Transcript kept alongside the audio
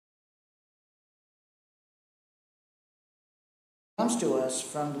Comes to us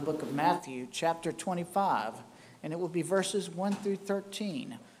from the book of Matthew, chapter 25, and it will be verses 1 through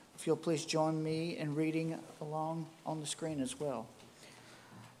 13. If you'll please join me in reading along on the screen as well.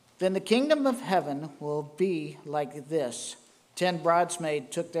 Then the kingdom of heaven will be like this. 10 bridesmaids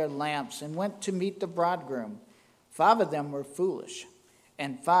took their lamps and went to meet the bridegroom. 5 of them were foolish,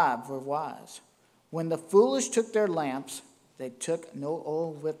 and 5 were wise. When the foolish took their lamps, they took no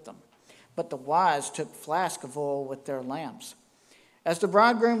oil with them, but the wise took flasks of oil with their lamps. As the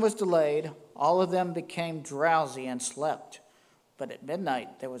bridegroom was delayed, all of them became drowsy and slept. But at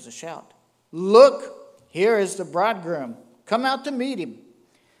midnight there was a shout, "Look, here is the bridegroom. Come out to meet him."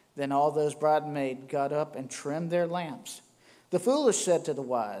 Then all those bridesmaids got up and trimmed their lamps. The foolish said to the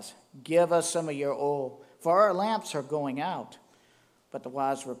wise, "Give us some of your oil, for our lamps are going out." But the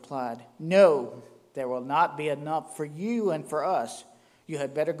wise replied, "No, there will not be enough for you and for us. You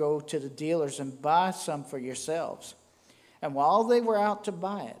had better go to the dealers and buy some for yourselves." And while they were out to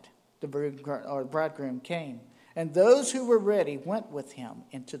buy it, the bridegroom came, and those who were ready went with him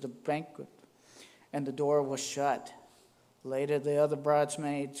into the banquet, and the door was shut. Later the other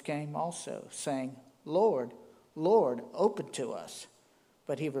bridesmaids came also, saying, "Lord, Lord, open to us."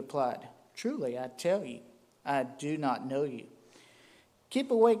 But he replied, "Truly I tell you, I do not know you. Keep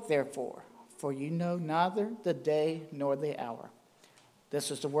awake therefore, for you know neither the day nor the hour."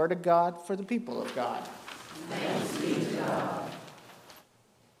 This is the word of God for the people of God. Thanks be to God.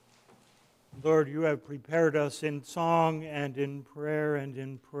 Lord, you have prepared us in song and in prayer and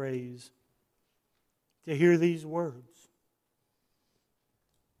in praise to hear these words.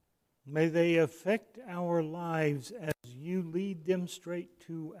 May they affect our lives as you lead them straight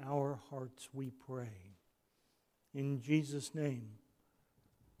to our hearts, we pray. In Jesus' name,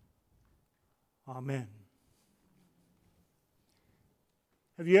 amen.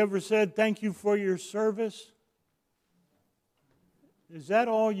 Have you ever said thank you for your service? Is that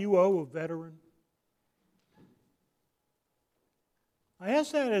all you owe a veteran? I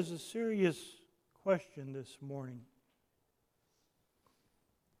ask that as a serious question this morning.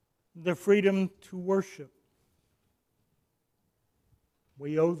 The freedom to worship.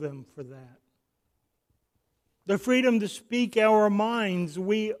 We owe them for that. The freedom to speak our minds.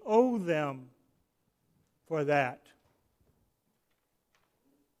 We owe them for that.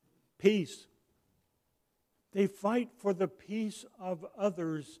 Peace. They fight for the peace of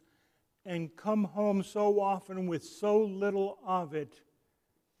others and come home so often with so little of it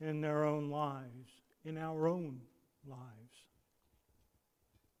in their own lives, in our own lives.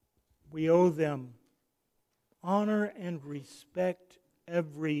 We owe them honor and respect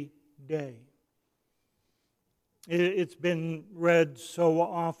every day. It's been read so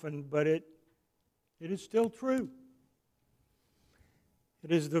often, but it is still true.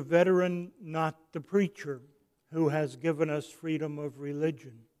 It is the veteran, not the preacher, who has given us freedom of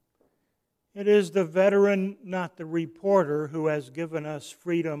religion. It is the veteran, not the reporter, who has given us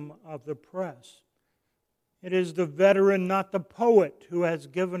freedom of the press. It is the veteran, not the poet, who has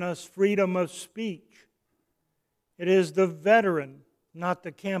given us freedom of speech. It is the veteran, not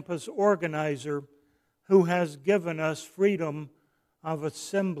the campus organizer, who has given us freedom of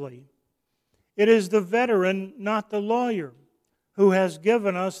assembly. It is the veteran, not the lawyer, who has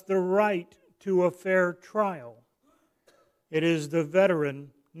given us the right to a fair trial. It is the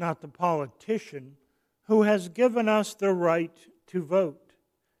veteran, not the politician, who has given us the right to vote.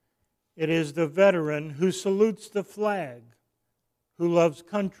 It is the veteran who salutes the flag, who loves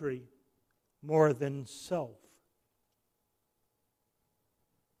country more than self.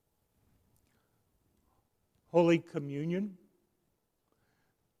 Holy Communion.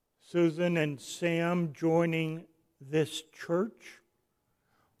 Susan and Sam joining this church,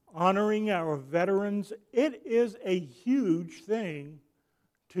 honoring our veterans. It is a huge thing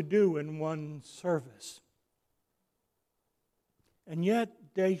to do in one service. And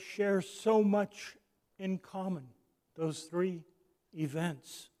yet they share so much in common, those 3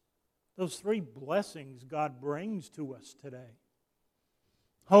 events, those 3 blessings God brings to us today.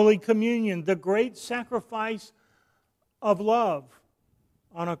 Holy Communion, the great sacrifice of love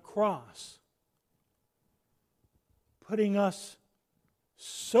on a cross, putting us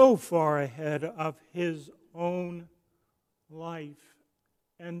so far ahead of His own life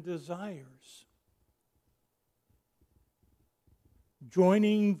and desires.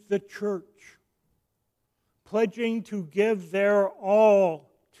 Joining the church, pledging to give their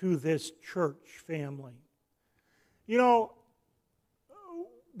all to this church family. You know,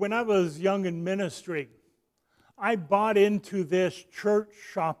 when I was young in ministry, I bought into this church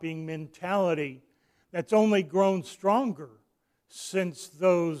shopping mentality that's only grown stronger since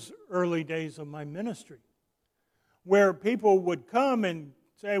those early days of my ministry. where people would come and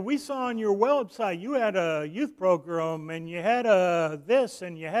say, we saw on your website you had a youth program and you had a this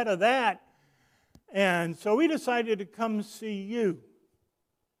and you had a that. And so we decided to come see you.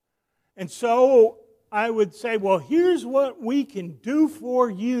 And so I would say, well, here's what we can do for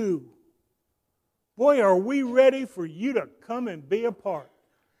you. Boy, are we ready for you to come and be a part.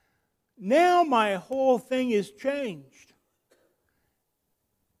 Now my whole thing is changed.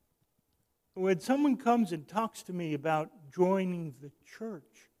 When someone comes and talks to me about joining the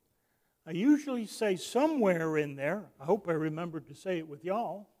church, I usually say somewhere in there, I hope I remembered to say it with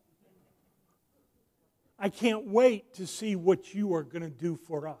y'all, I can't wait to see what you are going to do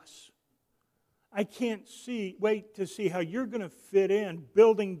for us. I can't wait to see how you're going to fit in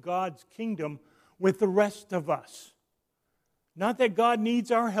building God's kingdom with the rest of us. Not that God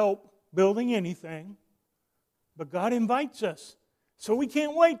needs our help building anything, but God invites us. So we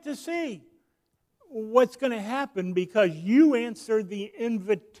can't wait to see what's going to happen because you answered the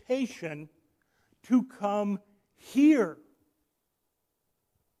invitation to come here.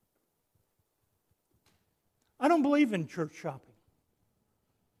 I don't believe in church shopping.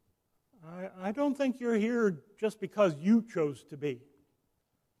 I don't think you're here just because you chose to be.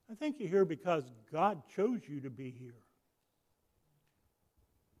 I think you're here because God chose you to be here.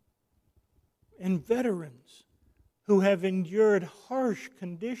 And veterans who have endured harsh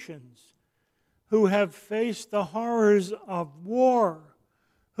conditions, who have faced the horrors of war,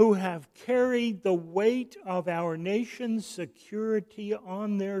 who have carried the weight of our nation's security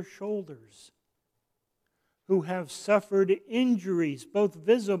on their shoulders, who have suffered injuries, both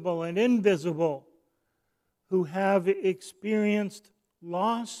visible and invisible, who have experienced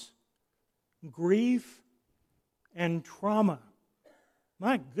loss, grief, and trauma.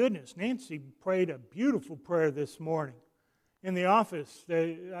 My goodness, Nancy prayed a beautiful prayer this morning. In the office,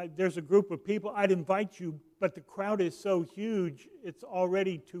 there's a group of people. I'd invite you, but the crowd is so huge, it's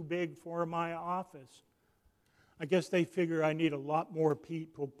already too big for my office. I guess they figure I need a lot more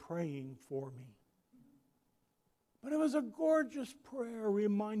people praying for me. But it was a gorgeous prayer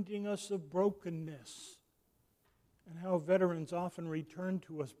reminding us of brokenness and how veterans often return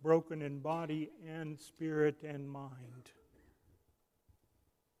to us broken in body and spirit and mind.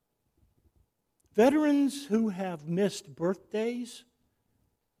 Veterans who have missed birthdays,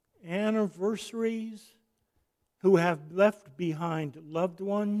 anniversaries, who have left behind loved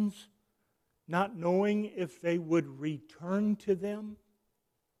ones, not knowing if they would return to them,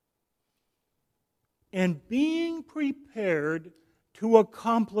 and being prepared to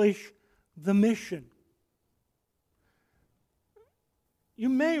accomplish the mission. You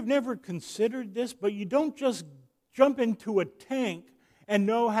may have never considered this, but you don't just jump into a tank and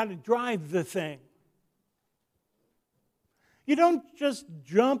know how to drive the thing. You don't just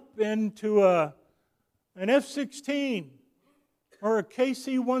jump into an F-16 or a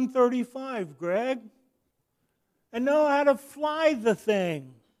KC-135, Greg, and know how to fly the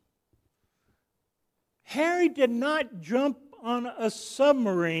thing. Harry did not jump on a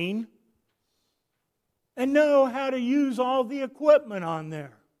submarine and know how to use all the equipment on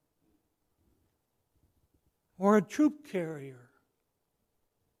there. Or a troop carrier.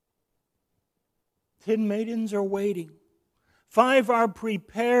 10 maidens are waiting. 5 are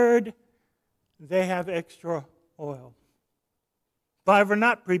prepared. They have extra oil. 5 are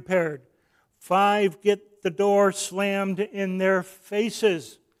not prepared. 5 get the door slammed in their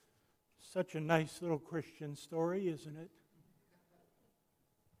faces. Such a nice little Christian story, isn't it?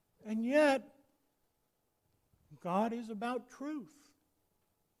 And yet, God is about truth.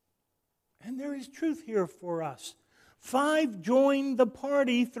 And there is truth here for us. 5 join the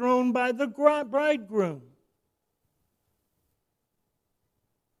party thrown by the bridegroom.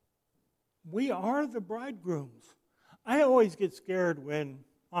 We are the bridegrooms. I always get scared when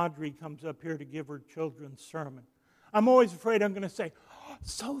Audrey comes up here to give her children's sermon. I'm always afraid I'm going to say,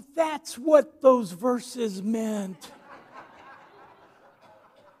 so that's what those verses meant.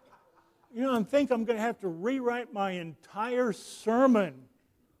 You know, I think I'm going to have to rewrite my entire sermon.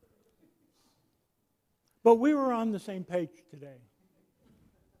 But we were on the same page today.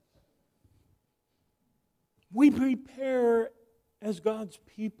 We prepare as God's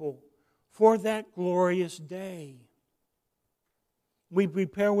people for that glorious day. We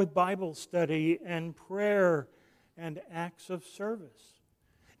prepare with Bible study and prayer and acts of service.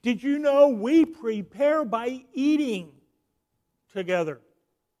 Did you know we prepare by eating together?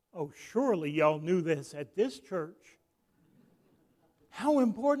 Oh, surely y'all knew this at this church. How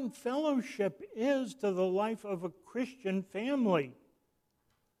important fellowship is to the life of a Christian family.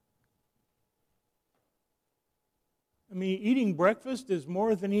 I mean, eating breakfast is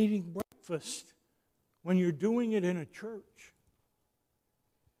more than eating breakfast. when you're doing it in a church.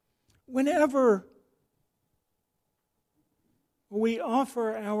 Whenever we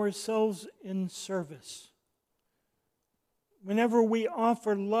offer ourselves in service, whenever we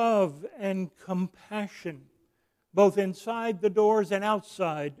offer love and compassion, both inside the doors and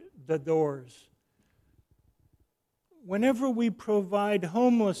outside the doors, whenever we provide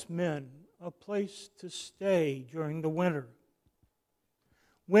homeless men a place to stay during the winter,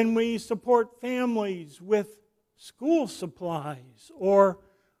 when we support families with school supplies or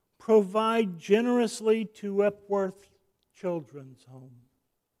provide generously to Epworth Children's Home,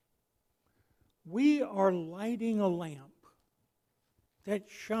 we are lighting a lamp that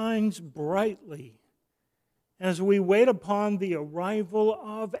shines brightly as we wait upon the arrival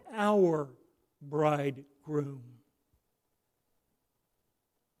of our bridegroom.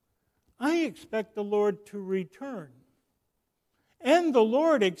 I expect the Lord to return, and the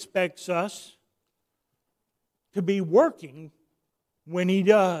Lord expects us to be working when He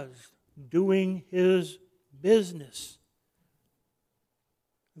does, doing His business.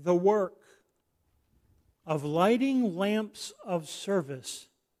 The work of lighting lamps of service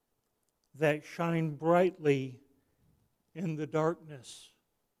that shine brightly in the darkness,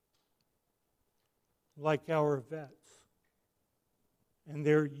 like our vets and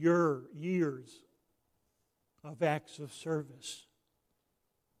their years of acts of service,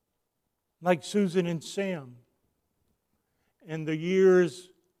 like Susan and Sam and the years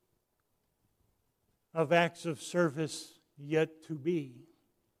of acts of service yet to be.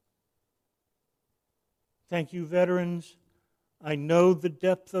 Thank you, veterans. I know the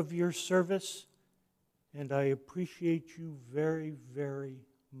depth of your service, and I appreciate you very, very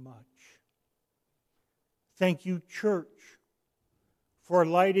much. Thank you, church, for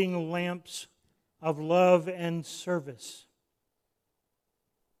lighting lamps of love and service.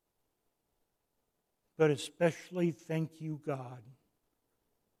 But especially thank you, God,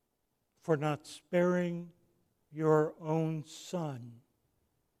 for not sparing your own Son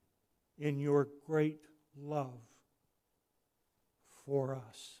in your great love for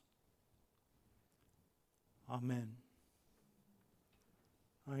us. Amen.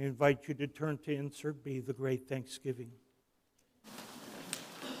 I invite you to turn to Insert B, the Great Thanksgiving.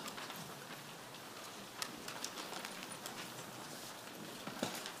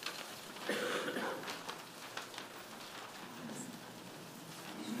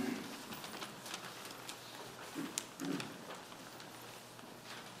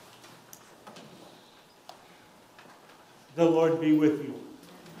 The Lord be with you.